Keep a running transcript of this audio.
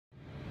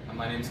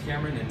name's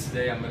Cameron, and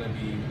today I'm going to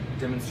be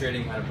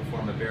demonstrating how to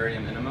perform a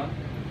Barium Enema.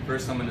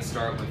 First, I'm going to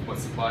start with what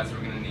supplies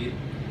we're going to need.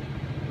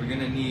 We're going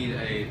to need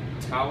a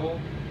towel,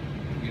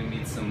 we're going to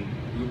need some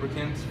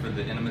lubricant for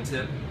the enema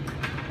tip,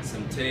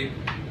 some tape,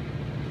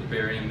 the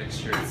barium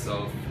mixture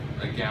itself,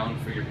 a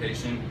gown for your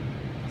patient,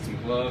 some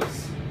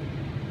gloves,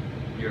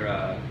 your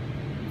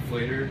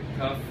inflator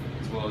cuff,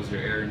 as well as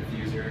your air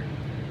infuser,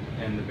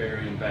 and the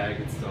barium bag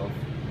itself,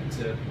 the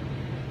tip.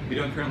 We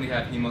don't currently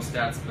have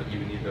hemostats, but you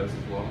would need those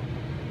as well.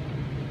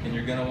 And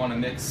you're going to want to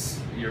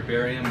mix your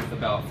barium with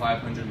about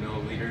 500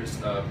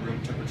 milliliters of room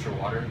temperature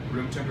water.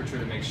 Room temperature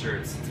to make sure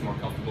it's more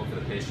comfortable for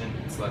the patient,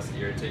 it's less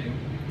irritating.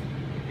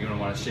 You're going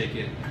to want to shake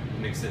it,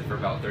 mix it for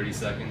about 30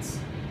 seconds,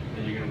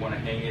 and you're going to want to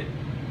hang it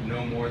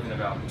no more than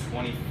about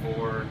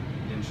 24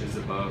 inches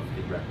above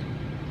the rectum.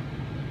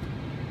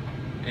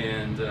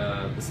 And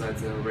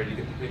besides that, we're ready to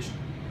get the patient.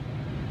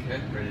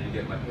 Okay, ready to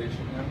get my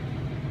patient now.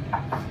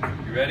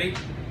 You ready?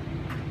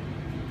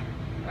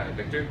 Alright,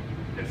 Victor?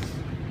 Yes.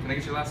 Can I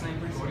get your last name,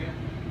 please? Oh, yeah.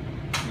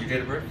 Your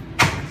date of birth?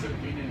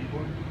 1794.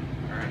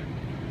 Alright.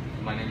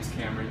 My name is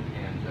Cameron,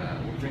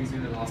 and what brings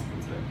you to the hospital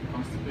today?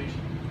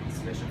 Constipation.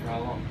 Constipation for how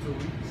long? 2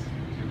 weeks.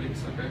 2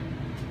 weeks, okay.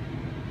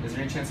 Is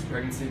there any chance of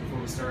pregnancy before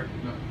we start?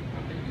 No.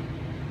 Okay,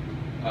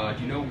 good.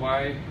 Do you know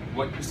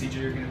what procedure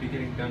you're going to be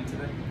getting done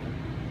today?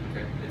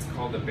 Okay, it's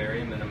called the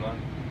Barium Enema.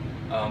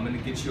 I'm going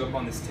to get you up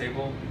on this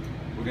table.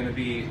 We're going to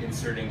be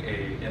inserting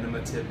a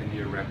enema tip into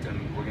your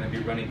rectum. We're going to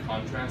be running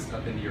contrast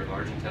up into your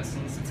large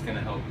intestines. It's going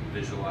to help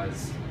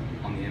visualize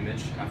on the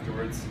image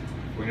afterwards.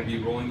 We're going to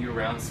be rolling you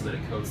around so that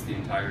it coats the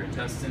entire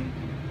intestine.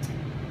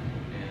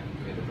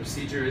 And the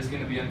procedure is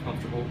going to be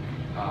uncomfortable.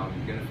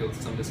 You're going to feel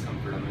some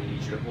discomfort. I'm going to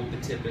need you to hold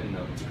the tip in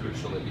though. It's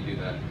crucial that you do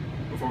that.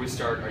 Before we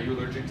start, are you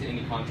allergic to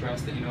any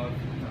contrast that you know of?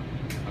 No.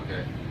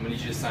 Okay. I'm going to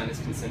need you to sign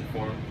this consent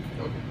form.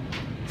 Okay.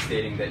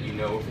 Stating that you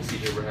know what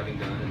procedure we're having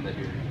done and that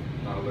you're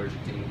not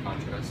allergic to any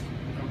contrast.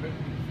 Okay.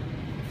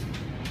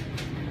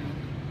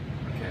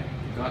 Okay,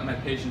 got my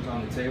patient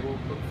on the table,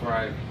 but before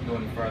I go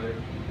any farther,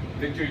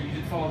 Victor, you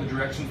did follow the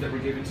directions that were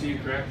given to you,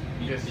 correct?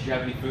 Yes. Did you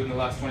have any food in the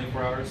last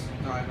 24 hours?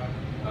 No, I haven't.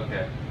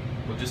 Okay.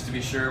 Well, just to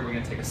be sure, we're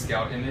going to take a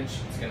scout image.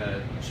 It's going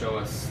to show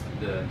us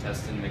the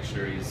intestine, make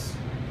sure he's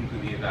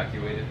completely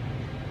evacuated.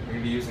 We're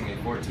going to be using a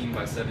 14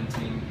 by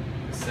 17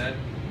 cassette.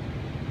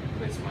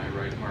 Place my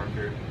right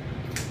marker,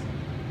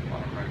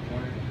 bottom right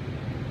corner.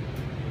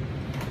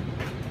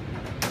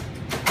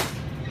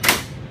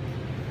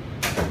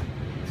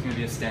 It's going to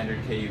be a standard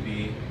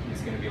KUB.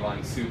 He's going to be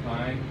lying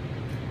supine.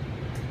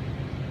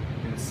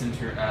 In the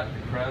center at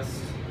the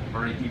crest. I've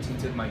already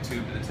detinted my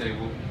tube to the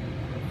table.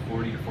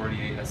 40 to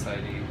 48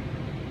 SID.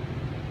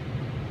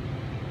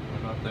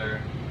 I'm up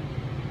there.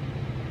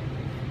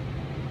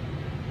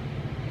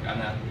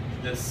 And at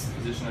this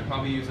position, I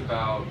probably use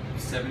about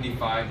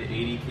 75 to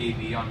 80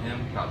 kV on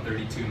him, about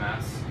 32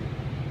 mass.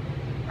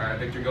 Alright,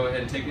 Victor, go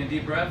ahead and take in a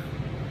deep breath.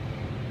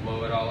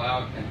 Blow it all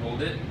out and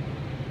hold it.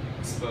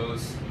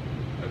 Expose.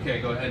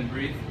 Okay, go ahead and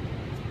breathe.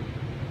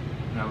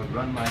 And I would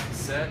run my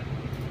cassette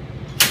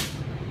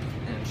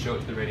and show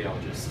it to the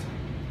radiologist.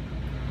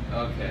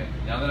 Okay,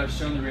 now that I've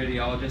shown the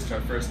radiologist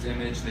our first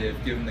image, they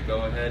have given the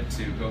go-ahead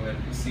to go ahead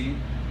and proceed.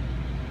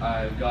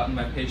 I've gotten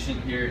my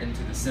patient here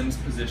into the Sims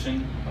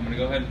position. I'm going to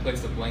go ahead and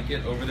place a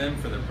blanket over them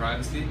for their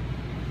privacy.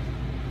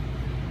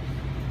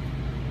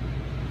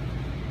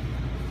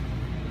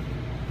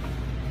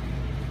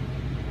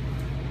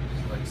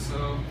 Just like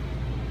so.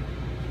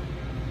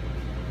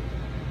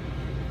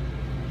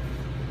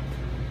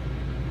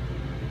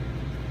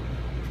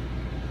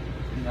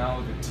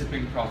 Now the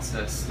tipping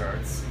process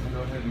starts. I'll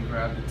go ahead and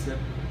grab the tip.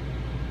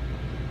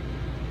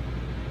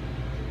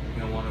 You're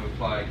going to want to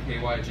apply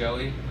KY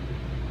jelly.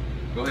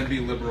 Go ahead and be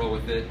liberal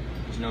with it.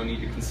 There's no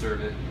need to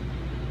conserve it.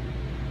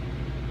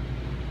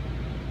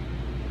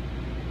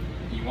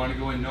 You want to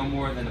go in no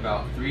more than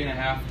about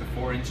 3.5 to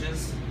 4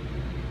 inches.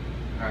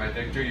 Alright,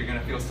 Victor, you're going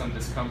to feel some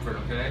discomfort,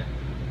 okay?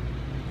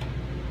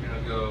 You're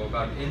going to go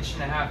about 1.5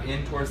 inches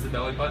in towards the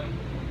belly button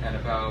and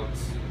about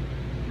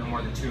no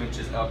more than 2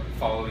 inches up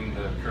following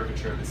the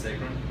curvature of the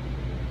sacrum.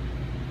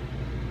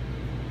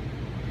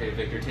 Okay,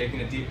 Victor, taking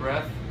a deep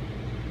breath.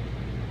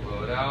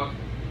 Blow it out.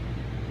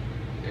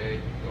 Okay,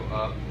 go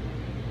up.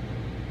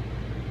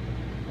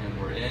 And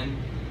we're in.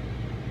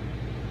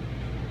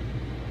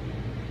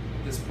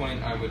 At this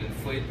point, I would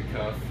inflate the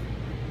cuff.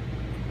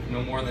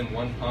 No more than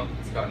 1 pump.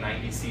 It's about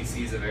 90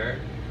 cc's of air.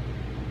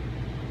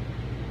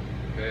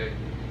 Okay,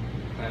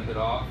 clamp it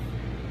off.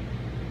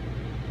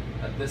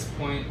 At this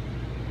point,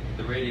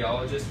 the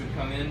radiologist would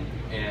come in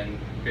and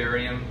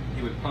barium,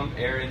 he would pump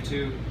air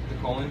into the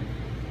colon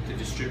to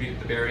distribute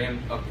the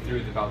barium up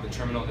through about the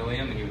terminal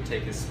ileum, and he would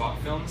take his spot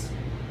films.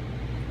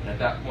 And at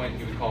that point,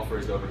 he would call for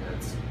his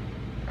overheads.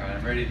 Alright,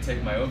 I'm ready to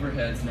take my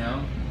overheads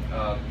now.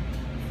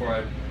 Before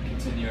I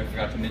continue, I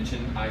forgot to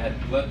mention, I had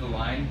bled the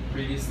line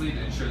previously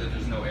to ensure that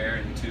there's no air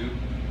in the tube.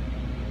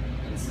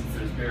 And since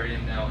there's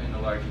barium now in the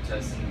large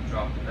intestine,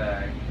 drop the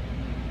bag,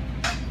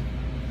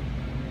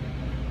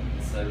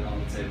 set it on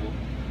the table.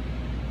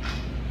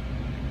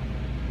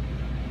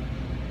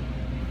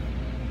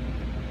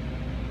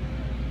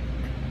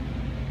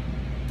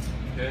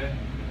 Okay.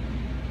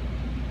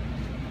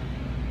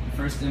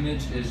 First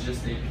image is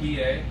just a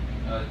PA.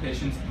 The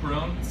patient's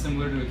prone,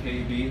 similar to a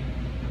KEB.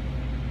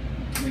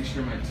 Make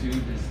sure my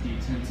tube is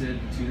detented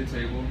to the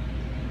table.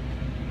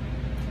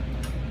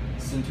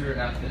 Center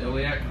at the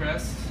iliac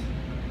crest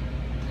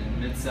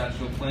and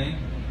mid-sagittal plane.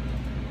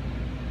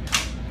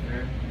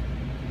 There.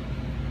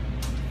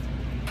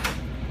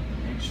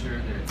 Make sure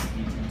that it's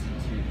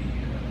detented to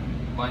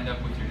the, lined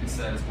up with your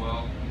cassette as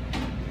well.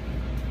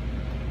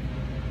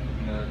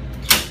 I'm going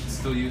to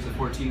still use a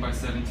 14 by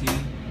 17.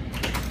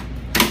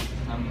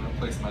 I'm going to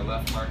place my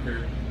left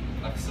marker,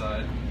 left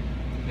side,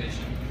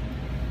 patient.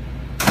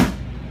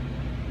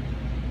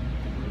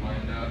 We're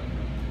lined up.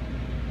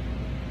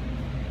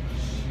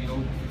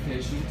 Shield the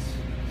patient.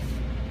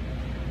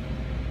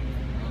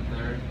 Out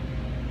there.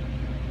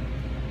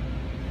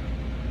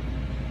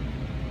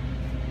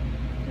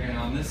 Okay, and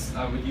on this,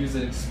 I would use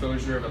an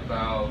exposure of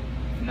about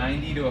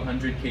 90 to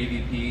 100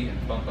 kVp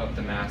and bump up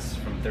the mass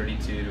from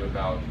 32 to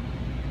about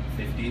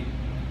 50.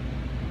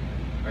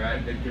 All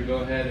right, Victor, go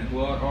ahead and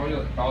blow out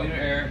all your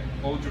air,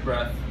 hold your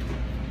breath,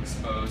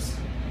 expose.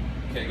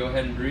 Okay, go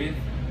ahead and breathe.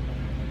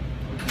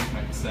 We'll take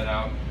my cassette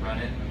out, run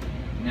it.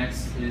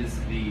 Next is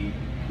the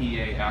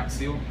PA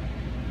axial.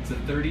 It's a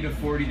 30 to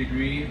 40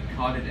 degree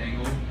cotted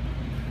angle.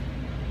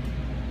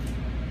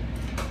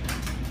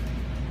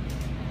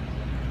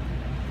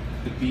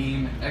 The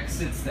beam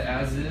exits the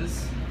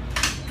as-is.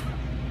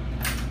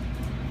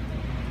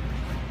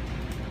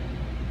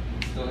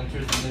 Still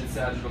enters the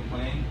mid-sagittal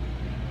plane.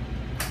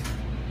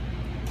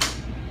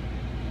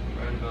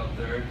 Right about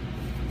there.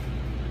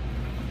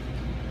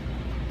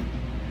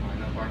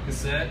 Line up our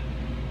cassette.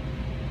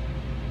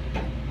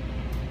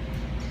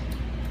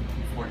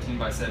 14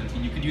 by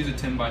 17. You could use a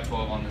 10 by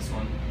 12 on this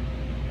one.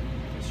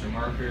 That's your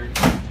marker.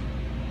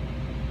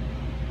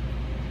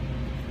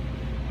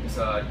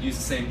 Just use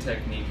the same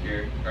technique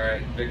here.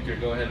 Alright, Victor,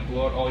 go ahead and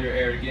blow out all your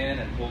air again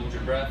and hold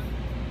your breath.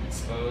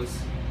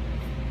 Expose.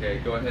 Okay,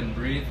 go ahead and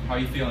breathe. How are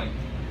you feeling?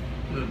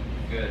 Good.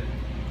 Good.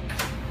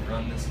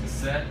 Run this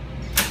cassette.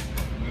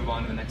 Move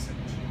on to the next image.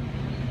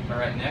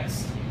 Alright,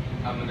 next,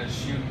 I'm going to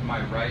shoot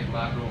my right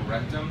lateral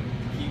rectum.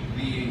 Keep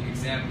the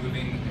exam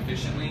moving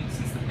efficiently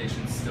since the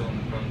patient's still in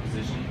the prone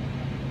position.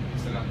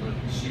 So I got the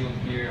shield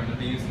here. I'm going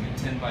to be using a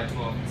 10 by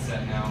 12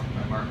 cassette now,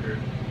 my marker.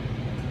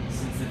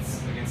 Since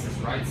it's against this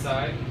right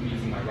side, I'm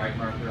using my right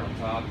marker on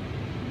top.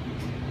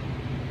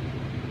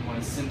 I want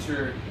to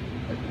center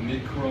at the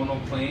mid-coronal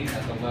plane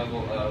at the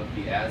level of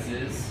the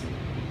as-is.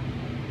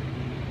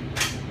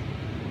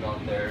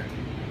 About there.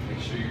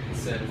 Make sure your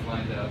cassette is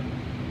lined up.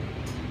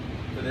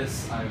 For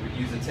this, I would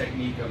use a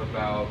technique of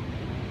about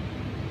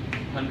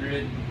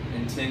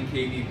 110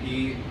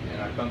 kVp,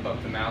 and I bump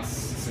up the mass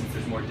since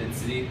there's more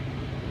density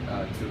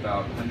to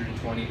about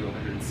 120 to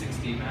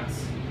 160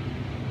 mass.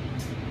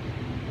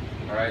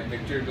 Alright,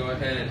 Victor, go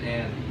ahead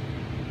and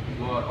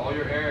blow out all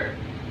your air.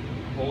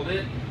 Hold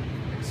it,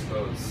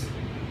 expose.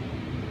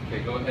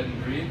 Okay, go ahead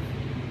and breathe.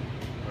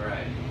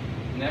 Alright,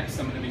 next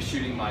I'm going to be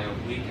shooting my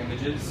oblique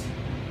images.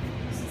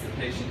 Since the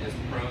patient is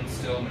prone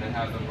still, I'm going to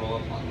have them roll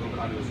up a little bit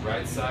onto his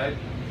right side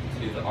to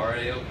do the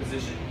RAO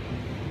position.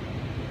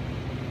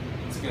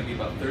 It's going to be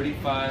about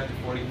 35 to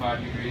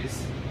 45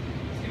 degrees.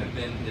 He's going to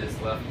bend his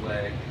left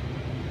leg,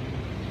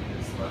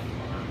 his left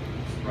arm,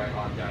 his right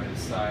arm down to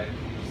his side,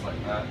 just like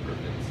that.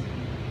 Perfect.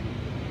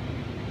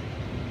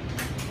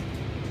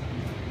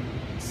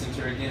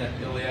 Center again at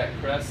the iliac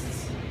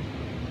crests,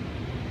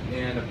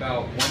 and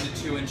about 1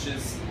 to 2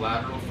 inches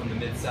lateral from the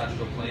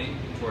mid-sagittal plane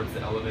towards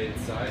the elevated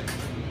side.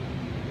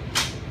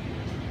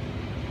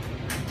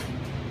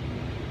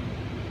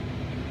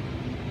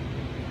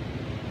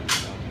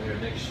 There,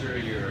 make sure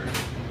your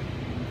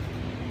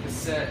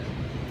cassette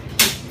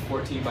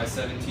 14 by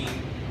 17.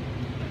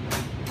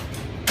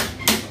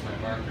 My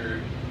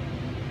marker.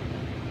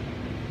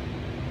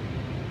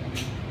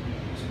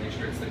 Just make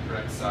sure it's the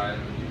correct side.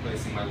 I'm going to be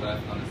placing my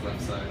left on his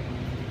left side.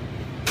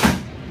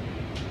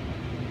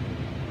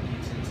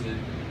 Detented.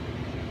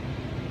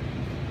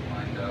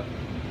 Lined up.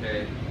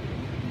 Okay.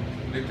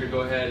 Victor,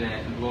 go ahead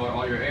and blow out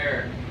all your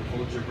air.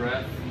 Hold your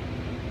breath.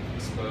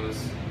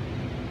 Expose.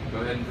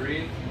 Go ahead and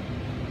breathe.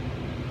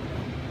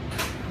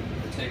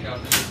 Take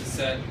out the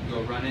cassette,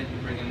 go run it,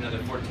 bring in another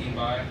 14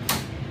 by.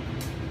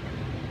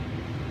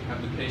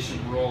 Have the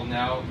patient roll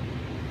now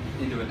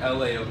into an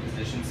LAO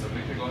position. So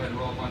Victor, go ahead and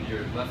roll up onto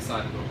your left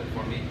side a little bit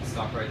for me.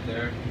 Stop right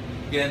there.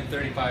 Again,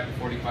 35 to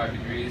 45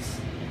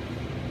 degrees.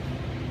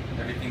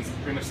 Everything's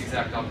pretty much the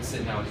exact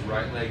opposite now. His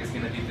right leg is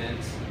going to be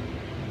bent.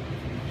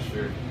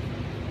 Sure.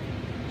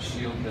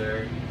 Shield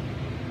there.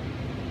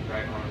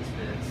 Right arm is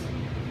bent.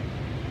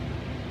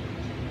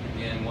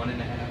 Again,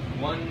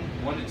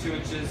 1 to 2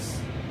 inches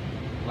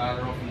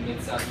lateral from the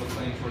mid-sagittal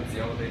plane towards the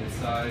elevated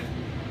side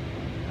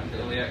at the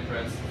iliac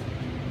crest.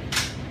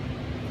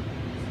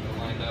 Still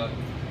lined up.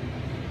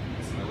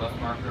 This is my left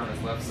marker on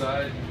his left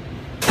side.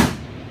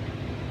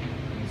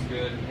 Things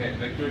good. Okay,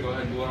 Victor, go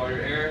ahead and blow out all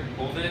your air.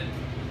 Hold it.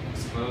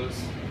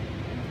 Expose.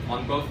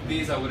 On both of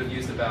these, I would have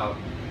used about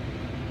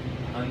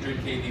 100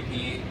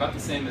 kVp, about the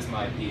same as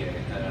my PA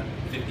at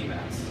 50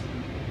 mass.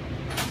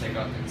 take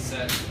out the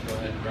cassette, go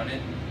ahead and run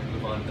it, and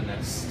move on to the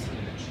next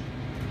image.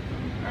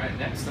 Alright,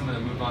 next I'm going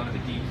to move on to the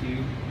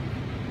DQ,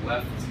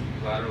 left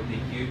lateral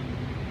DQ.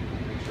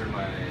 Make sure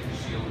my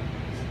shield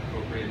is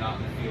appropriate, not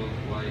in the field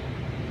of light.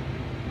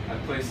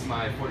 I've placed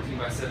my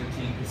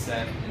 14x17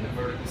 cassette in the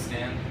vertical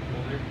stand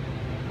holder.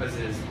 Because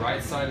his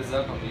right side is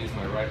up, I'm going to use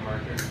my right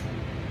marker.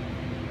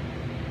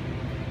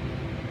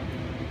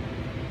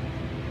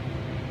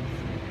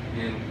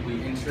 And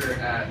we enter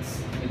at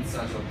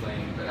mid-sagittal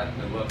plane, but at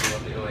the level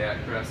of the iliac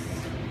crests.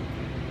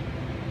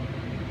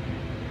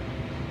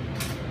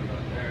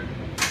 About there.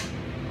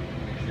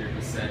 Make sure your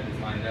cassette is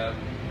lined up.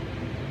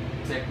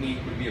 Technique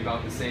would be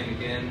about the same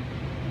again.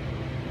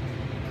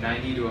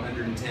 90 to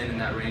 110 in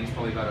that range,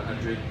 probably about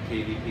 100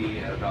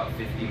 kVp at about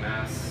 50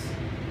 mass.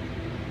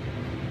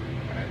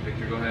 Alright,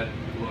 Victor, go ahead,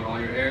 load all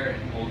your air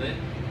and hold it.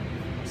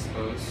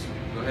 Expose.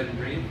 Go ahead and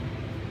breathe.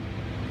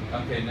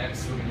 Okay,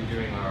 next we're going to be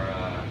doing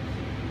our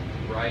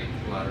right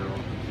lateral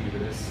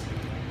decubitus.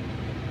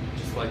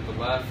 Just like the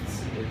left,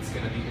 it's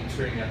going to be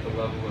entering at the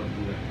level of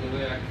the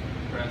iliac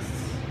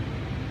crests,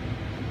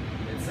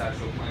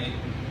 mid-sagittal plane,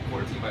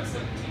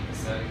 14x17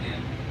 cassette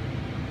again.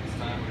 This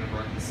time we're going to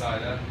mark the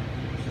side up,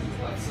 which is his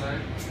left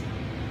side.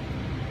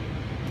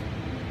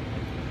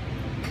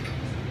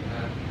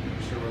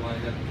 Make sure we're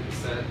lined up with the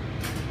cassette,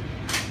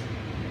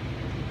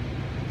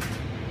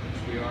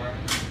 which we are.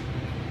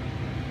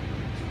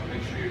 So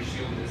make sure your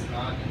shield is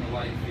not in the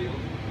light field.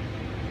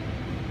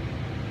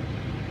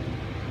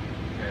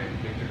 Okay,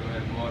 Victor, go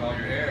ahead and blow out all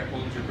your air,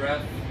 hold your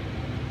breath,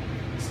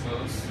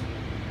 expose.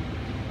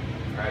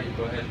 Alright, you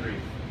go ahead and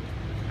breathe.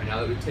 Alright, now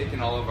that we've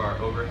taken all of our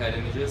overhead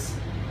images,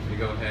 we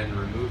go ahead and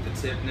remove the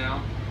tip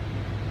now.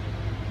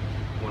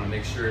 You want to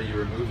make sure you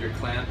remove your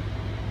clamp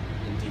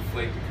and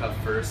deflate the cuff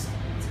first.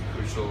 It's a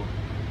crucial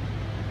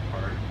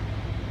part.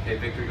 Okay,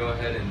 Victor, go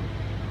ahead and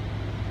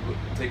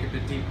take a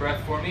big deep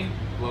breath for me,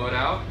 blow it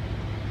out.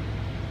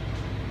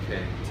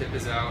 Okay, tip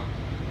is out.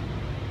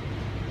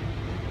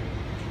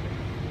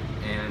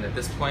 And at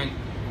this point,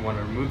 you want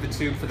to remove the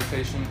tube for the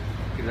patient,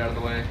 get it out of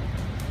the way.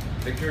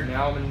 Victor,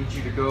 now I'm going to need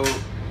you to go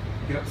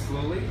get up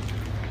slowly.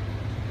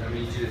 I'm going to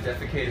need you to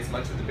defecate as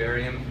much of the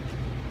barium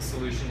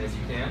solution as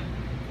you can.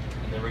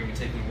 And then we're going to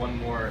be taking one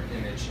more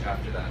image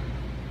after that.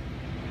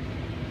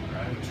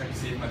 Alright, I'm going to check to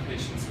see if my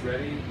patient's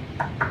ready.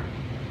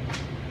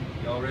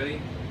 Y'all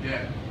ready?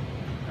 Yeah.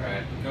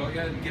 Alright, go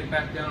ahead and get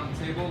back down on the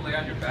table, lay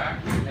on your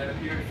back, head up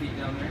here, feet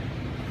down there.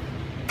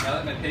 Now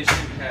that my patient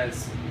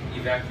has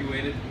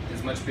evacuated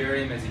as much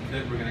barium as he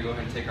could, we're going to go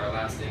ahead and take our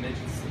last image.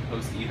 It's the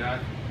post-evac.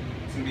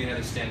 It's going to be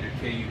another standard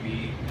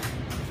KUV,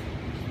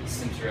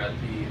 center at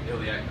the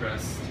iliac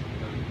crest,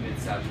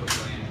 mid-sagittal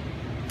plane,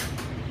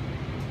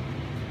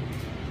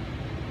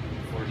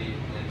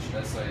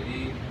 40-inch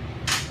SID.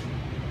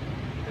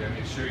 There,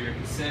 make sure your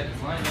cassette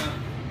is lined up.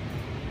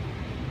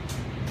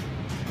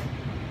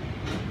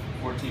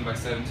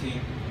 14x17,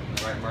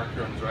 the right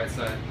marker on his right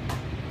side.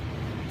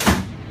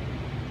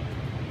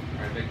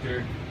 Alright,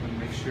 Victor,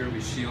 make sure we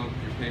shield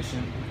your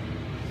patient.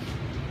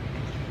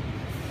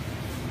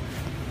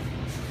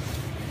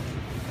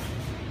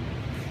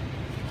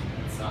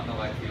 It's not in the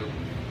light field.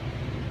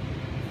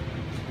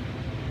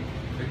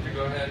 Victor,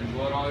 go ahead and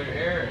blow out all your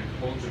air and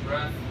hold your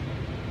breath.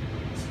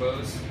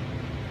 Expose.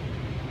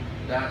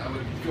 That I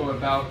would go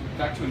about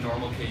back to a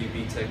normal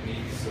KUV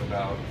technique, so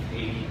about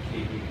 80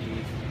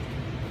 kVp,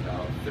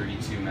 about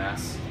 32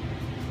 mass.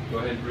 Go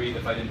ahead and breathe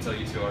if I didn't tell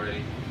you to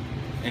already.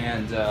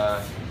 And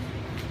at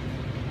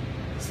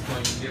this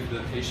point, give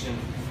the patient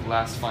the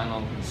last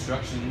final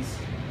instructions.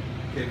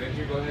 Okay,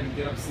 Victor, go ahead and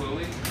get up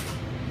slowly.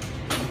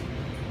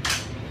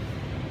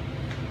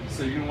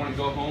 So you're going to want to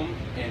go home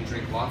and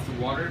drink lots of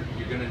water.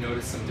 You're going to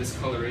notice some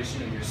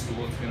discoloration in your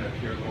stool. It's going to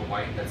appear a little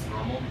white. That's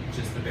normal.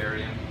 Just the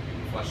barium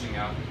flushing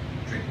out.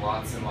 Drink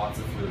lots and lots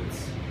of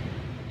fluids.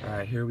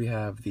 Alright, here we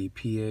have the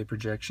PA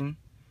projection.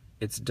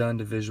 It's done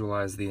to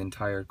visualize the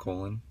entire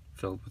colon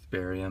filled with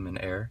barium and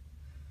air.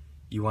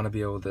 You want to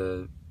be able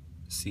to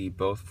see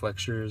both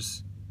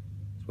flexures,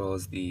 as well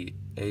as the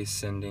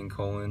ascending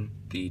colon,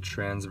 the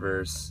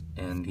transverse,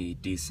 and the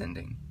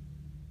descending.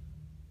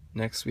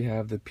 Next we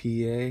have the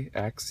PA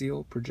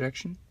axial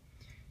projection.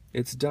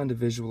 It's done to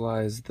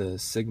visualize the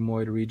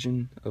sigmoid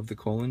region of the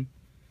colon,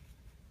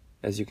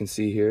 as you can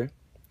see here.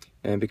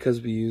 And because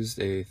we used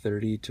a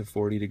 30 to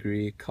 40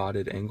 degree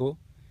cotted angle,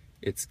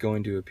 it's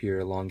going to appear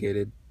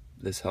elongated.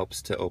 This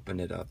helps to open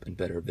it up and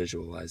better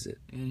visualize it.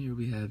 And here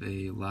we have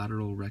a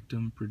lateral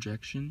rectum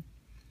projection.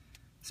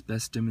 This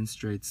best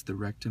demonstrates the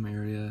rectum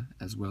area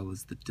as well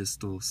as the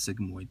distal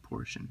sigmoid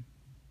portion.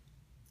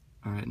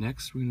 Alright,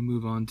 next we're going to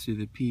move on to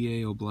the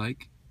PA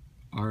oblique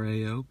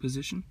RAO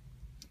position.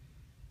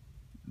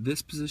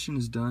 This position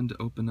is done to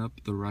open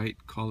up the right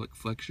colic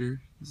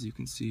flexure, as you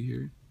can see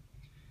here.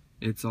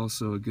 It's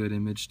also a good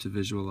image to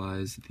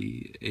visualize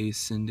the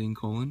ascending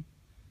colon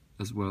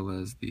as well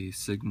as the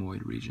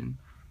sigmoid region.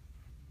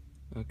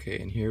 Okay,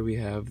 and here we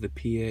have the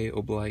PA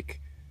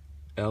oblique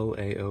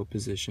LAO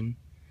position.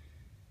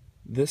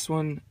 This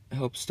one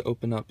helps to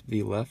open up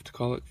the left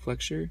colic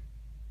flexure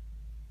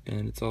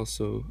and it's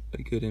also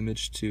a good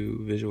image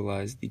to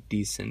visualize the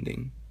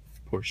descending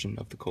portion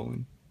of the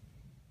colon.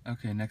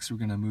 Okay, next we're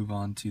going to move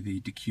on to the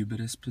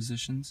Decubitus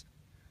positions.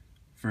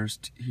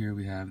 First, here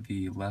we have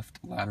the left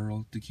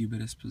lateral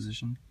Decubitus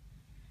position.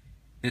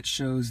 It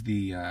shows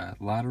the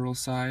lateral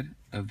side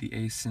of the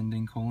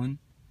ascending colon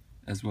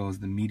as well as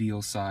the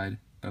medial side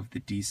of the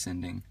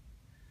descending,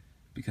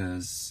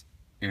 because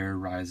air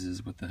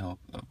rises with the help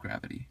of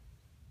gravity.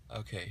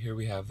 Okay, here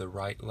we have the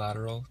right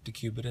lateral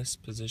Decubitus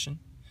position,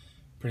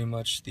 pretty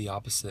much the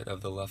opposite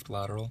of the left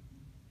lateral.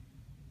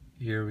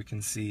 Here we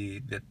can see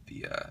that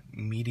the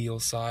medial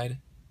side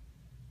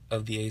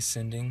of the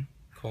ascending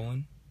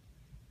colon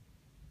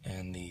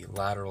and the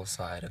lateral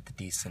side of the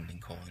descending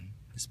colon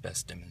is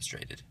best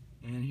demonstrated.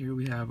 And here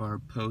we have our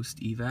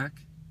post-evac,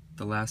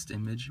 the last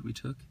image we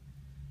took.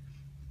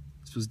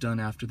 This was done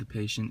after the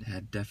patient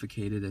had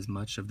defecated as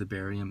much of the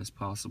barium as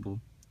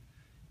possible.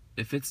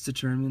 If it's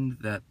determined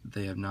that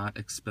they have not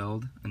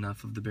expelled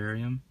enough of the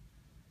barium,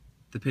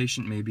 the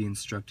patient may be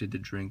instructed to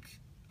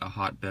drink a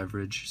hot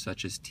beverage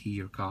such as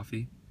tea or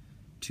coffee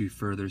to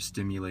further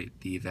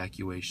stimulate the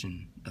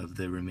evacuation of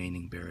the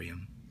remaining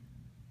barium.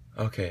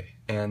 Okay,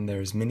 and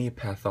there's many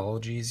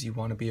pathologies you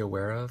want to be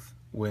aware of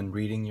when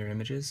reading your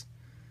images.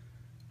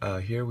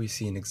 Here we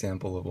see an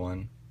example of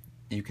one.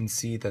 You can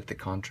see that the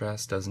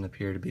contrast doesn't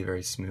appear to be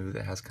very smooth.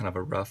 It has kind of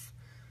a rough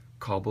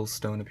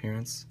cobblestone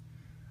appearance.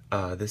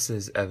 This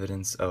is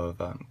evidence of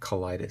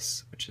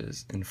colitis, which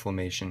is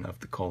inflammation of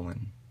the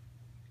colon.